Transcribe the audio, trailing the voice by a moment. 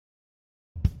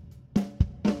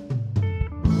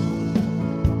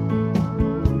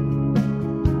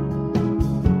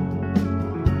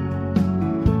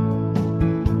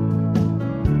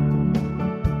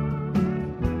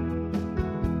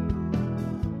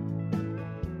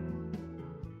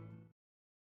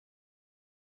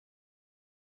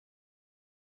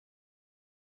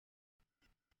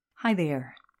Hi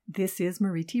there, this is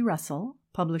Marie T. Russell,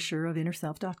 publisher of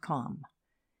InnerSelf.com.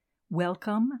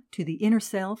 Welcome to the Inner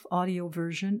Self audio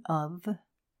version of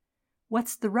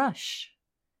What's the Rush?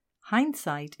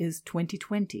 Hindsight is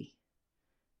 2020,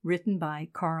 written by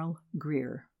Carl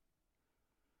Greer.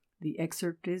 The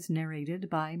excerpt is narrated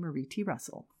by Marie T.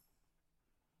 Russell.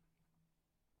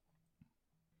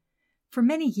 For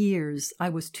many years, I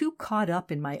was too caught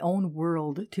up in my own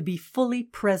world to be fully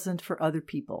present for other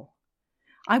people.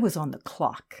 I was on the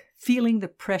clock, feeling the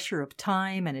pressure of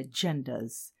time and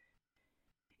agendas.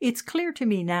 It's clear to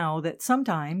me now that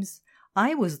sometimes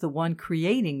I was the one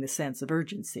creating the sense of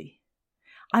urgency.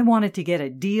 I wanted to get a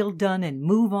deal done and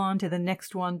move on to the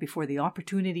next one before the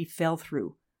opportunity fell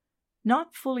through,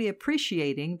 not fully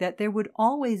appreciating that there would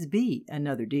always be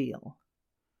another deal.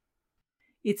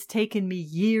 It's taken me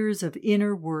years of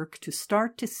inner work to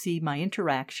start to see my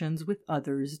interactions with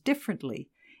others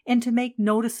differently, and to make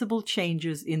noticeable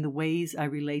changes in the ways I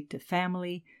relate to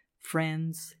family,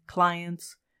 friends,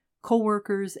 clients,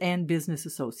 co-workers, and business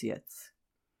associates.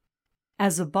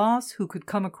 As a boss who could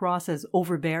come across as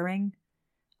overbearing,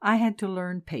 I had to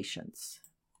learn patience.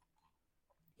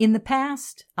 In the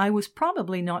past, I was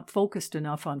probably not focused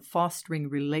enough on fostering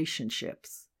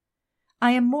relationships.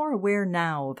 I am more aware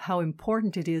now of how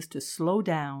important it is to slow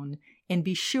down and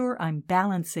be sure I'm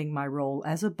balancing my role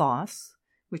as a boss,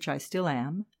 which I still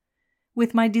am,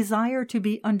 with my desire to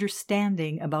be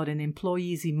understanding about an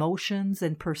employee's emotions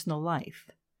and personal life.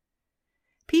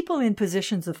 People in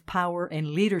positions of power and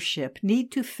leadership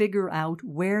need to figure out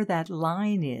where that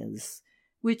line is,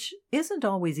 which isn't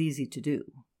always easy to do.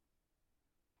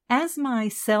 As my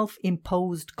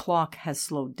self-imposed clock has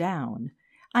slowed down,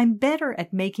 I'm better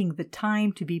at making the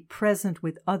time to be present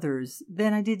with others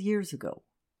than I did years ago.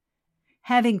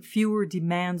 Having fewer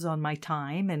demands on my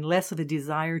time and less of a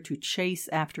desire to chase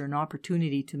after an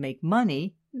opportunity to make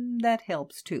money, that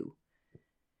helps too.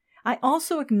 I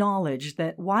also acknowledge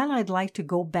that while I'd like to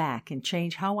go back and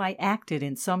change how I acted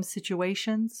in some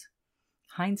situations,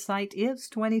 hindsight is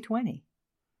 2020.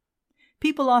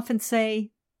 People often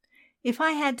say, if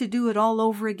I had to do it all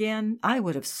over again, I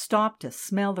would have stopped to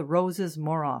smell the roses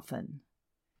more often.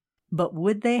 But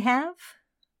would they have?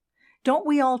 Don't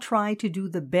we all try to do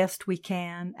the best we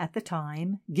can at the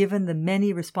time, given the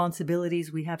many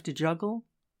responsibilities we have to juggle?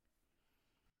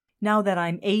 Now that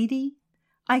I'm 80,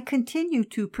 I continue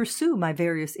to pursue my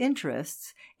various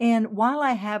interests, and while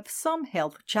I have some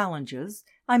health challenges,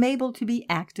 I'm able to be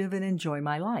active and enjoy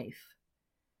my life.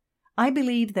 I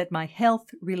believe that my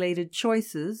health-related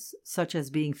choices, such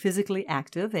as being physically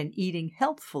active and eating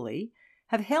healthfully,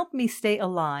 have helped me stay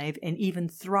alive and even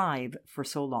thrive for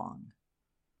so long.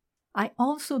 I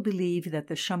also believe that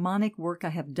the shamanic work I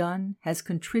have done has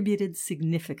contributed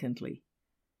significantly.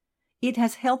 It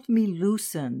has helped me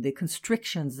loosen the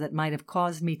constrictions that might have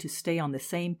caused me to stay on the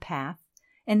same path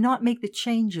and not make the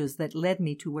changes that led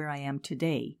me to where I am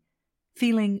today,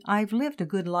 feeling I've lived a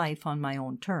good life on my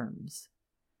own terms.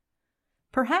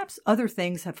 Perhaps other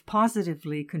things have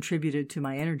positively contributed to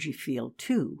my energy field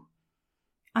too.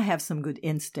 I have some good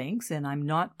instincts and I'm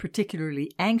not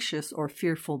particularly anxious or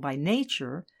fearful by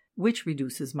nature, which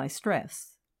reduces my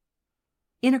stress.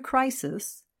 In a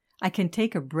crisis, I can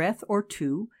take a breath or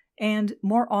two and,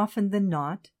 more often than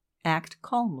not, act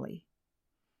calmly.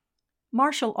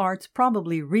 Martial arts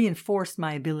probably reinforced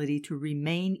my ability to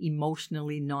remain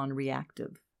emotionally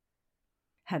non-reactive.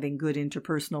 Having good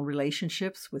interpersonal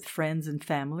relationships with friends and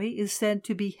family is said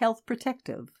to be health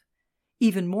protective,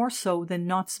 even more so than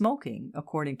not smoking,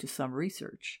 according to some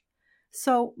research.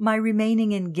 So my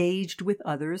remaining engaged with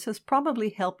others has probably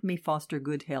helped me foster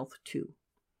good health too.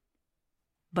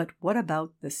 But what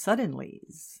about the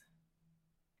suddenlies?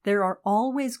 There are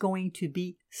always going to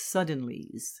be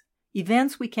suddenlies,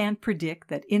 events we can't predict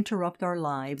that interrupt our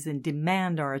lives and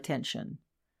demand our attention.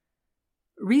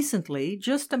 Recently,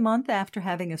 just a month after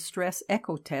having a stress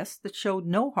echo test that showed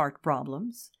no heart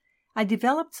problems, I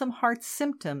developed some heart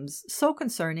symptoms so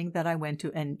concerning that I went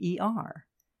to an ER.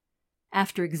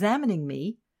 After examining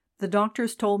me, the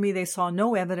doctors told me they saw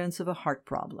no evidence of a heart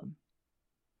problem.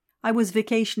 I was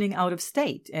vacationing out of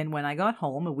state, and when I got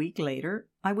home a week later,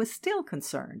 I was still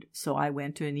concerned, so I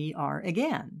went to an ER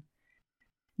again.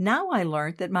 Now I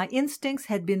learned that my instincts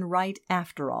had been right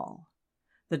after all.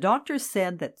 The doctors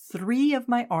said that 3 of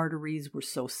my arteries were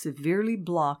so severely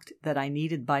blocked that I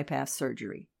needed bypass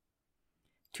surgery.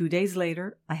 2 days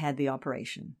later, I had the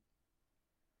operation.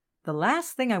 The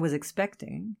last thing I was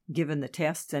expecting, given the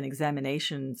tests and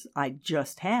examinations I'd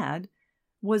just had,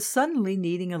 was suddenly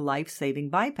needing a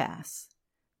life-saving bypass.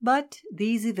 But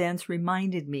these events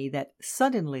reminded me that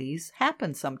suddenlies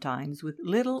happen sometimes with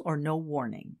little or no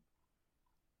warning.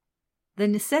 The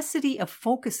necessity of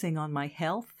focusing on my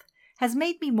health has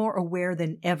made me more aware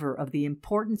than ever of the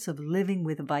importance of living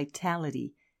with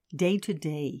vitality, day to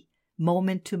day,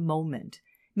 moment to moment,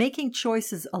 making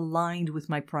choices aligned with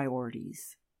my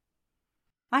priorities.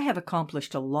 I have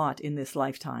accomplished a lot in this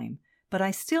lifetime, but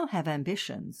I still have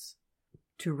ambitions.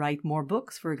 To write more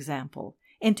books, for example,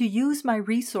 and to use my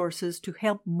resources to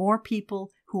help more people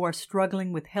who are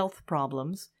struggling with health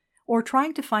problems or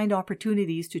trying to find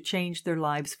opportunities to change their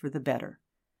lives for the better.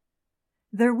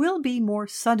 There will be more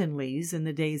suddenlies in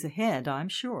the days ahead, I'm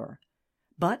sure,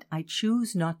 but I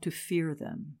choose not to fear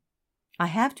them. I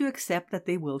have to accept that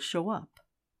they will show up.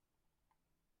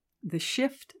 The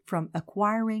shift from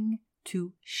acquiring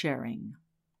to sharing.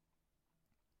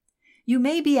 You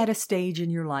may be at a stage in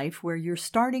your life where you're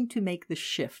starting to make the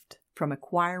shift from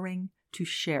acquiring to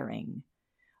sharing,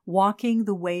 walking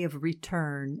the way of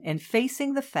return and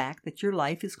facing the fact that your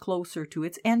life is closer to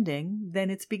its ending than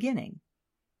its beginning.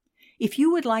 If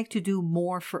you would like to do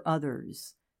more for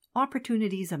others,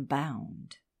 opportunities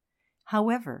abound.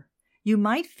 However, you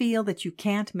might feel that you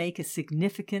can't make a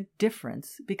significant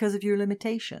difference because of your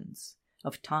limitations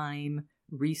of time,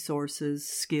 resources,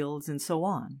 skills, and so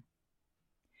on.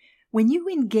 When you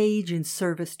engage in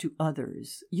service to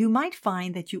others, you might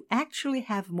find that you actually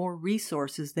have more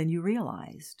resources than you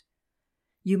realized.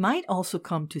 You might also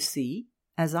come to see,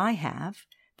 as I have,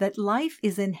 that life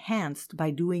is enhanced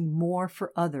by doing more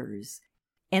for others,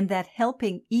 and that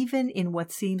helping even in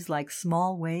what seems like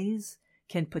small ways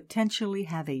can potentially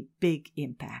have a big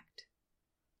impact.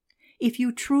 If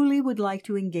you truly would like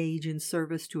to engage in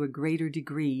service to a greater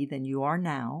degree than you are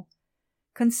now,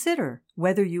 consider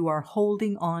whether you are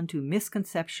holding on to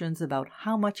misconceptions about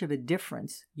how much of a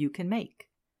difference you can make.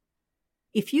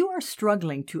 If you are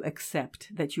struggling to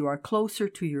accept that you are closer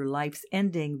to your life's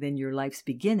ending than your life's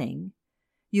beginning,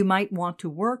 you might want to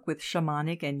work with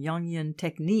shamanic and Jungian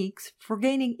techniques for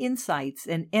gaining insights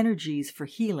and energies for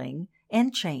healing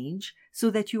and change so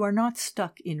that you are not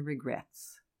stuck in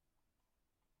regrets.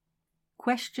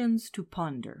 Questions to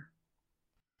ponder.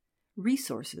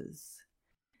 Resources.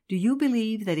 Do you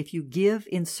believe that if you give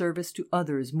in service to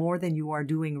others more than you are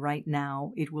doing right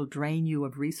now, it will drain you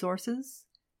of resources?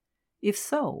 If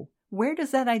so, where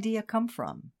does that idea come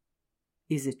from?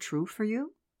 Is it true for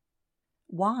you?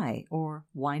 Why or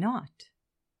why not?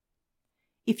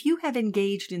 If you have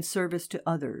engaged in service to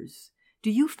others, do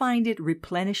you find it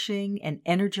replenishing and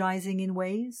energizing in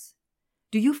ways?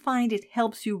 Do you find it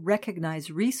helps you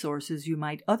recognize resources you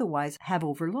might otherwise have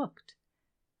overlooked?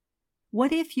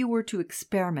 What if you were to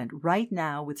experiment right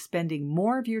now with spending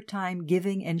more of your time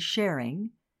giving and sharing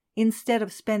instead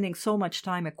of spending so much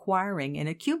time acquiring and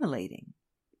accumulating?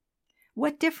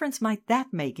 What difference might that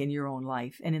make in your own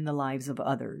life and in the lives of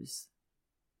others?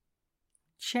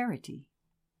 Charity.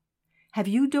 Have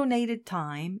you donated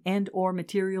time and or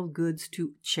material goods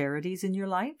to charities in your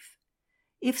life?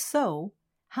 If so,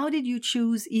 how did you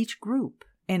choose each group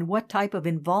and what type of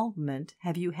involvement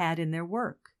have you had in their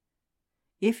work?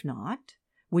 If not,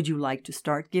 would you like to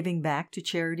start giving back to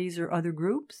charities or other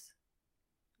groups?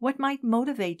 What might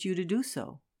motivate you to do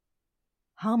so?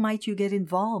 How might you get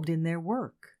involved in their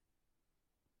work?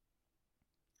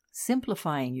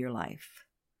 Simplifying your life.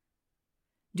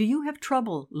 Do you have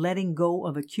trouble letting go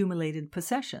of accumulated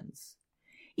possessions?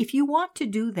 If you want to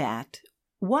do that,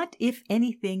 what, if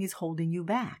anything, is holding you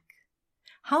back?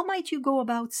 How might you go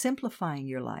about simplifying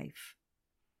your life?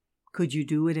 Could you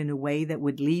do it in a way that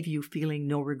would leave you feeling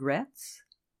no regrets?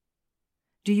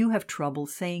 Do you have trouble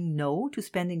saying no to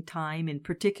spending time in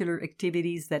particular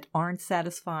activities that aren't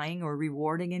satisfying or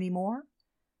rewarding anymore?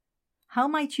 How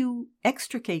might you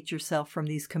extricate yourself from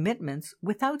these commitments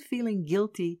without feeling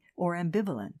guilty or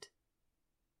ambivalent?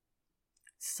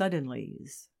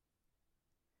 Suddenlies.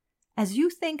 As you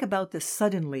think about the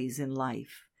suddenlies in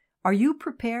life, are you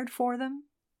prepared for them?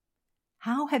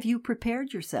 How have you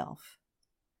prepared yourself?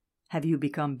 Have you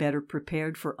become better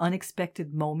prepared for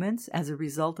unexpected moments as a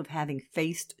result of having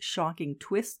faced shocking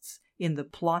twists in the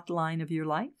plot line of your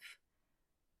life?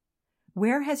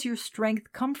 Where has your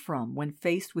strength come from when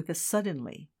faced with a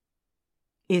suddenly?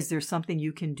 Is there something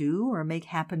you can do or make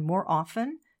happen more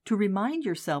often to remind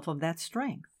yourself of that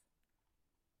strength?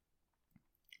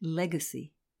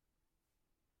 Legacy.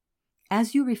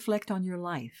 As you reflect on your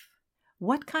life,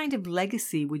 what kind of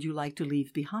legacy would you like to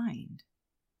leave behind?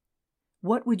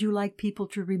 What would you like people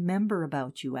to remember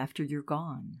about you after you're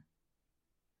gone?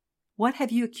 What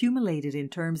have you accumulated in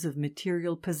terms of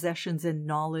material possessions and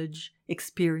knowledge,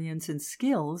 experience, and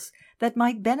skills that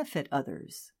might benefit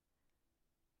others?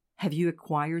 Have you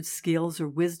acquired skills or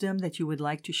wisdom that you would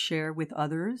like to share with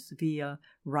others via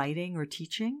writing or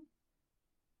teaching?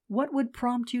 What would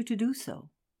prompt you to do so?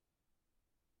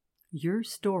 Your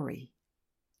story.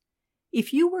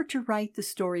 If you were to write the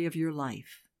story of your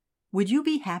life, would you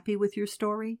be happy with your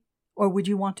story, or would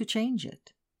you want to change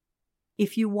it?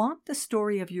 If you want the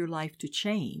story of your life to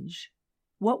change,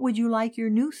 what would you like your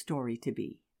new story to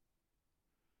be?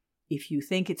 If you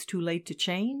think it's too late to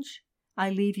change, I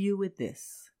leave you with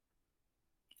this.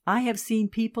 I have seen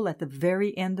people at the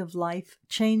very end of life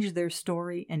change their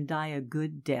story and die a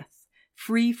good death,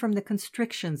 free from the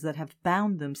constrictions that have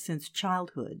bound them since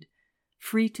childhood,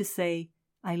 free to say,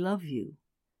 I love you,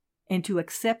 and to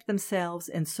accept themselves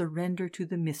and surrender to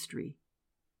the mystery.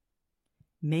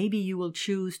 Maybe you will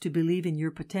choose to believe in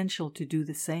your potential to do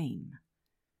the same.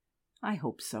 I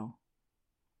hope so.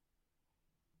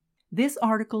 This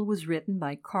article was written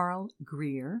by Carl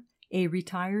Greer, a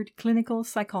retired clinical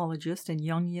psychologist and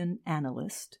Jungian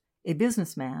analyst, a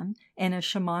businessman, and a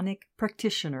shamanic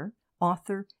practitioner,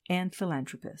 author, and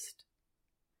philanthropist.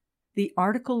 The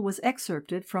article was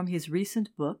excerpted from his recent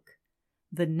book,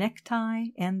 The Necktie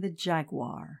and the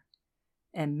Jaguar,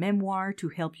 a memoir to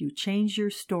help you change your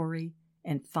story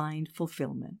and find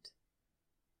fulfillment.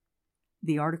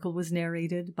 The article was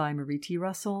narrated by Marie T.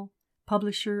 Russell,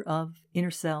 publisher of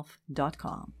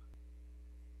InnerSelf.com.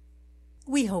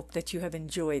 We hope that you have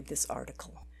enjoyed this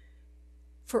article.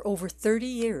 For over 30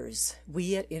 years,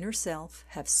 we at Inner Self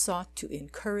have sought to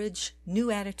encourage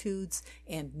new attitudes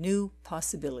and new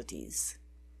possibilities.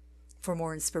 For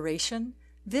more inspiration,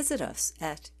 visit us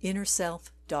at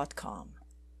InnerSelf.com.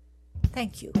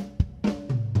 Thank you.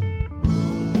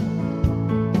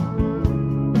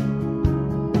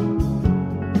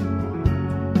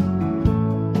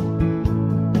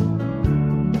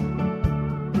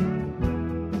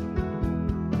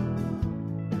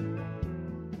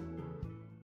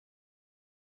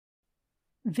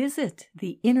 Visit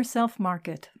the Inner Self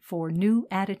Market for new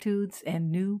attitudes and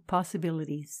new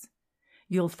possibilities.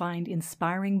 You'll find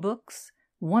inspiring books,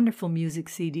 wonderful music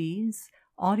CDs,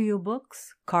 audiobooks,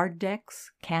 card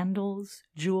decks, candles,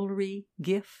 jewelry,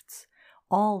 gifts,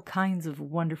 all kinds of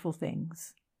wonderful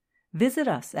things. Visit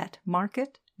us at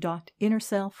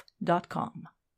market.innerself.com.